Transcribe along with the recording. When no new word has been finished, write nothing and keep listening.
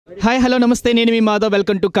Hi hello నమస్తే, నేను మీ Madhav.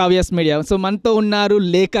 Welcome to Kavya's media. So మనతో ఉన్నారు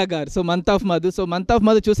లీకా గారు. So month of Madhu. So month of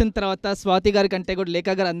Madhu చూసిన తర్వాత స్వాతి గారి కంటే కూడా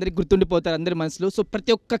లీకా గారు అందరికి గుర్తుండిపోతారు అందరి మనసులో. సో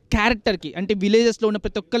ప్రతి ఒక్క క్యారెక్టర్కి అంటే విలేజెస్లో ఉన్న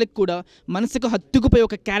ప్రతి ఒక్కరికి కూడా మనసుకు హత్తుకుపోయి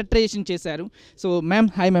ఒక క్యారెక్టరైజేషన్ చేశారు. సో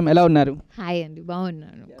మ్యామ్, హాయ్ మ్యామ్, ఎలా ఉన్నారు? హాయ్ అండి,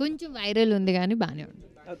 బాగున్నాను. కొంచెం వైరల్ ఉంది కానీ బాగానే ఉంది.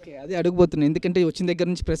 ఓకే, అదే అడుగుపోతున్నాను ఎందుకంటే వచ్చిన దగ్గర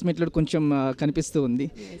నుంచి ప్రెస్ మీట్లో కొంచెం కనిపిస్తూ ఉంది.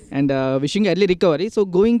 And wishing early recovery. So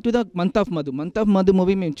going to the month of Madhu. Month of Madhu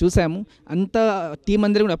movie మేము చూసాము, అంతా టీం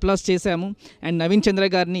అందరూ కూడా అప్లాస్ చేశాము. అండ్ నవీన్ చంద్ర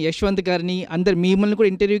గారిని, యశ్వంత్ గారిని అందరు మిమ్మల్ని కూడా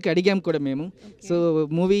ఇంటర్వ్యూకి అడిగాము కూడా మేము. సో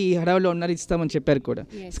మూవీ హడావులో ఉన్నారు, ఇస్తామని చెప్పారు కూడా.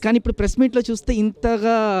 కానీ ఇప్పుడు ప్రెస్ మీట్లో చూస్తే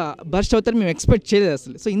ఇంతగా బర్స్ట్ అవుతారు మేము ఎక్స్పెక్ట్ చేయలేదు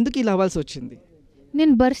అసలు. సో ఎందుకు ఇలా అవ్వాల్సి వచ్చింది?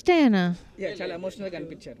 నేను బర్స్ట్ అయ్యానా? చాలా ఎమోషనల్గా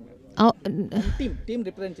అనిపించారు. టీమ్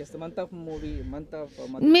రిప్రజెంట్ చేస్తాం month of movie, month of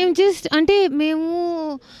మేము జస్ట్ అంటే మేము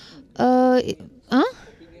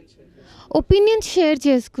ఒపీనియన్స్ షేర్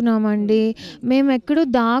చేసుకున్నామండి. మేము ఎక్కడో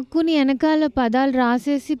దాక్కుని వెనకాల పదాలు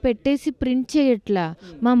రాసేసి పెట్టేసి ప్రింట్ చేయట్లా.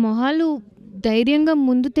 మా మొహాలు ధైర్యంగా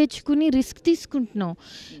ముందు తెచ్చుకుని రిస్క్ తీసుకుంటున్నాం.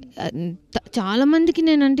 చాలామందికి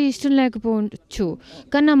నేనంటే ఇష్టం లేకపోవచ్చు,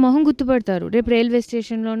 కానీ నా మొహం గుర్తుపడతారు. రేపు రైల్వే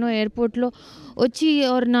స్టేషన్లోనో ఎయిర్పోర్ట్లో వచ్చి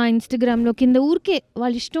నా ఇన్స్టాగ్రామ్లో కింద ఊరికే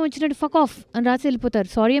వాళ్ళు ఇష్టం వచ్చినట్టు ఫక్ ఆఫ్ అని రాసి వెళ్ళిపోతారు.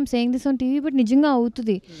 Sorry I'm saying this on TV, but నిజంగా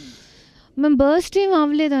అవుతుంది. మేము బర్స్ట్ ఏం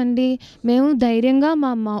అవ్వలేదండి. మేము ధైర్యంగా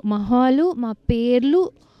మా మొహాలు, మా పేర్లు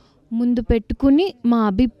ముందు పెట్టుకుని మా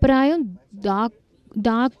అభిప్రాయం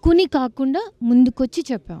దాక్కుని కాకుండా ముందుకొచ్చి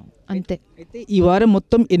చెప్పాము, అంతే. అయితే ఈ వారం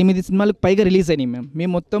మొత్తం 8 సినిమాలకు పైగా రిలీజ్ అయినాయి మ్యామ్.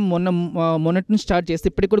 మేము మొత్తం మొన్నటి నుంచి స్టార్ట్ చేస్తే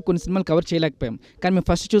ఇప్పటికి కూడా కొన్ని సినిమాలు కవర్ చేయలేకపోయాం. కానీ మేము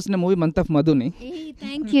ఫస్ట్ చూసిన మూవీ మంత్ ఆఫ్ మధుని.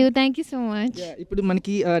 Thank you so much. ఇప్పుడు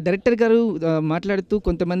మనకి డైరెక్టర్ గారు మాట్లాడుతూ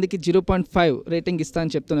కొంతమందికి 0.5 రేటింగ్ ఇస్తా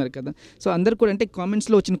అని చెప్తున్నారు కదా. సో అందరు కూడా అంటే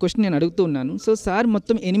కామెంట్స్లో వచ్చిన క్వశ్చన్ నేను అడుగుతూ ఉన్నాను. సో సార్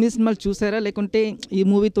మొత్తం 8 సినిమాలు చూసారా, లేకుంటే ఈ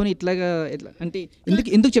మూవీతో ఇట్లాగా అంటే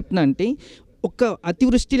ఎందుకు చెప్తున్నా అంటే ఒక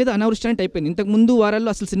అతివృష్టి లేదా అనావృష్టి అంటే అయిపోయింది. ఇంతకు ముందు వారాల్లో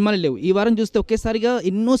అసలు సినిమాలు లేవు. ఈ వారం చూస్తే ఒకేసారిగా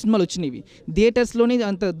ఎన్నో సినిమాలు వచ్చినాయి. థియేటర్స్లోనే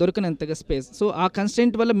అంత దొరకనంతగా స్పేస్. సో ఆ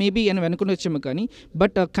కన్స్టెంట్ వల్ల మేబీ అని వెనుకొని వచ్చాము, కానీ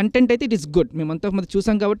బట్ కంటెంట్ అయితే ఇట్ ఈస్ గుడ్. మేము అంతా మంది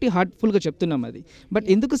చూసాం కాబట్టి హార్ట్ఫుల్గా చెప్తున్నాం అది. బట్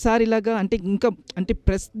ఎందుకు సార్ ఇలాగా అంటే ఇంకా అంటే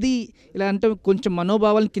ప్రెస్ది ఇలా అంటే కొంచెం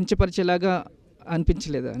మనోభావాలను కించపరిచేలాగా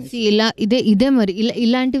అనిపించలేదా? ఇలా ఇదే మరి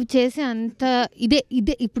ఇలాంటివి చేసే అంత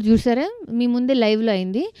ఇదే ఇప్పుడు చూసారా మీ ముందే లైవ్లో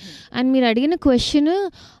అయింది. అండ్ మీరు అడిగిన క్వశ్చన్,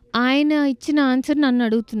 ఆయన ఇచ్చిన ఆన్సర్ నన్ను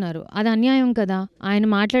అడుగుతున్నారు. అది అన్యాయం కదా. ఆయన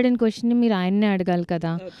మాట్లాడిన క్వశ్చన్ని మీరు ఆయన్నే అడగాలి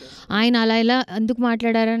కదా. ఆయన అలా ఇలా ఎందుకు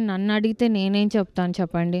మాట్లాడారని నన్ను అడిగితే నేనేం చెప్తాను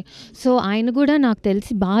చెప్పండి. సో ఆయన కూడా నాకు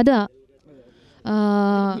తెలిసి బాధ.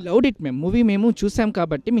 మూవీ మేము చూసాం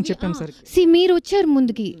కాబట్టి మేము చెప్పాం సార్. మీరు వచ్చారు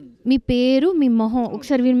ముందుకి, మీ పేరు, మీ మొహం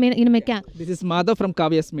ఒకసారి this is Madhav from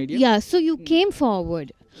Kavya's media. Yeah, so you came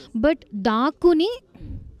forward. But దాక్కుని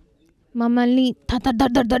మమ్మల్ని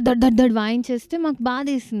దడ్ వాయించేస్తే మాకు బాధ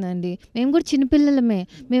వేసిందండి. మేము కూడా చిన్నపిల్లలమే,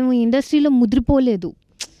 మేము ఇండస్ట్రీలో ముద్రిపోలేదు,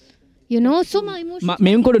 యునో. సో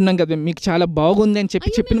మేము కూడా ఉన్నాం కదా, మీకు చాలా బాగుంది అని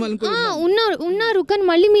చెప్పిన వాళ్ళు ఉన్నారు. కానీ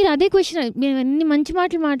మళ్ళీ మీరు అదే క్వశ్చన్, మేము ఎన్ని మంచి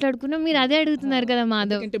మాటలు మాట్లాడుకున్నాం, మీరు అదే అడుగుతున్నారు కదా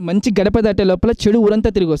మాధవ్. అంటే మంచి గడప దాటే లోపల చెడు ఊరంతా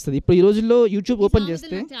తిరిగి వస్తుంది. ఇప్పుడు ఈ రోజుల్లో యూట్యూబ్ ఓపెన్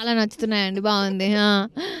చేస్తే చాలా నచ్చుతున్నాయండి, బాగుంది.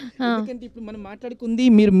 ఎందుకంటే ఇప్పుడు మనం మాట్లాడుకుంది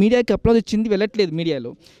మీరు మీడియాకి అప్లోడ్ ఇచ్చింది వెళ్ళట్లేదు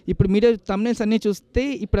మీడియాలో. ఇప్పుడు మీడియా థంబ్నెయిల్స్ అన్నీ చూస్తే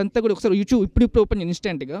ఇప్పుడు అంతా కూడా ఒకసారి యూట్యూబ్ ఇప్పుడు ఓపెన్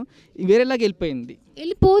ఇన్స్టెంట్గా వేరేలాగా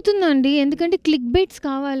వెళ్ళిపోతుందండి. ఎందుకంటే క్లిక్ బైట్స్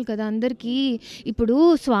కావాలి కదా అందరికీ. ఇప్పుడు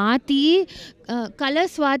స్వాతి కలర్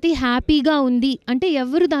స్వాతి హ్యాపీగా ఉంది అంటే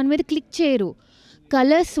ఎవరు దాని మీద క్లిక్ చేయరు.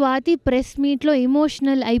 కలర్ స్వాతి ప్రెస్ మీట్లో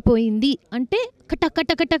ఎమోషనల్ అయిపోయింది అంటే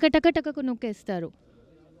కటకటకటకటకటక నొక్కేస్తారు,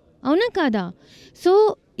 అవునా కాదా? సో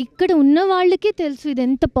ఇక్కడ ఉన్న వాళ్ళకే తెలుసు ఇది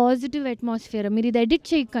ఎంత పాజిటివ్ అట్మాస్ఫియర్. మీరు ఇది ఎడిట్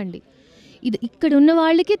చేయకండి. ఇక్కడ ఉన్న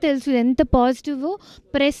వాళ్ళకే తెలుసు ఇది ఎంత పాజిటివో.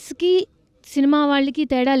 ప్రెస్కి సినిమా వాళ్ళకి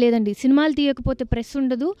తేడా లేదండి. సినిమాలు తీయకపోతే ప్రెస్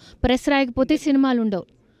ఉండదు, ప్రెస్ రాయకపోతే సినిమాలు ఉండవు.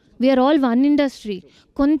 We are all one industry.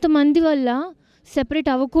 కొంతమంది వల్ల సెపరేట్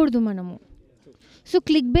అవ్వకూడదు మనము. సో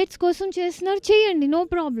క్లిక్ బైట్స్ కోసం చేస్తున్నారు, చేయండి, నో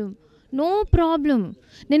ప్రాబ్లం.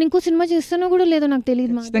 నేను ఇంకో సినిమా చేస్తానో కూడా లేదో నాకు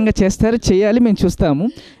తెలియదు. ఖచ్చితంగా చేస్తారు, చేయాలి, మేము చూస్తాము.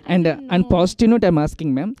 And positive note I'm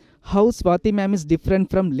asking ma'am, how Swathi ma'am is different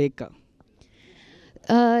from లీకా?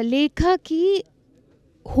 లీకాకి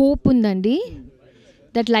hope ఉందండి,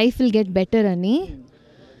 that life will get better అని.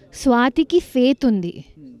 స్వాతికి ఫేత్ ఉంది,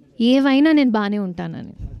 ఏవైనా నేను బాగానే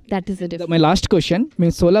ఉంటానని. That is the difference. My last question,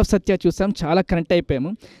 మేము సోల్ ఆఫ్ సత్య చూసాం, చాలా కనెక్ట్ అయిపోయాము.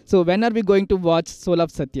 So when are we going to watch soul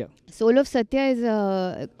of Satya? Soul of Satya is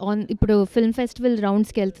ఇప్పుడు ఫిల్మ్ ఫెస్టివల్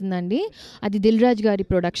రౌండ్స్కి వెళ్తుందండి. అది దిల్ రాజు గారి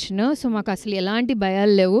ప్రొడక్షన్. సో మాకు అసలు ఎలాంటి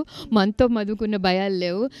భయాలు లేవు, మనతో మధుకున్న భయాలు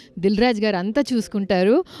లేవు. దిల్ రాజు గారు అంతా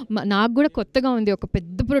చూసుకుంటారు. నాకు కూడా కొత్తగా ఉంది ఒక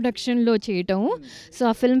పెద్ద ప్రొడక్షన్లో చేయటం. సో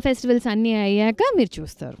ఆ ఫిల్మ్ ఫెస్టివల్స్ అన్నీ అయ్యాక మీరు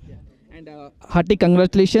చూస్తారు. And hearty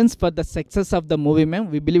congratulations for the success of the movie, ma'am.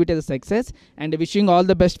 We believe it as a success and wishing all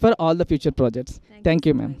the best for all the future projects. Thank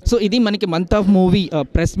you, ma'am. So ఇది మనకి month of movie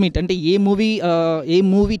press meet అంటే ఏ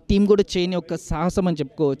movie team కూడా చేయని ఒక సాహసం అని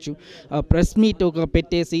చెప్పుకోవచ్చు. Press meet ఒక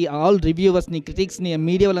పెట్టేసి ఆల్ రివ్యూవర్స్ని, క్రిటిక్స్ని,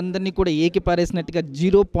 మీడియా వాళ్ళందరినీ కూడా ఏకిపారేసినట్టుగా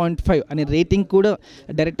 0.5 అనే రేటింగ్ కూడా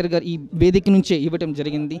డైరెక్టర్ గారు ఈ వేదిక నుంచే ఇవ్వడం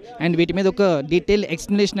జరిగింది. అండ్ వీటి మీద ఒక డీటెయిల్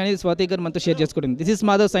ఎక్స్ప్లెనేషన్ అనేది స్వాతి గారు మనతో షేర్ చేసుకోవడం. This is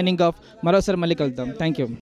Madhav signing off. మరోసారి మళ్ళీ కలుద్దాం. Thank you.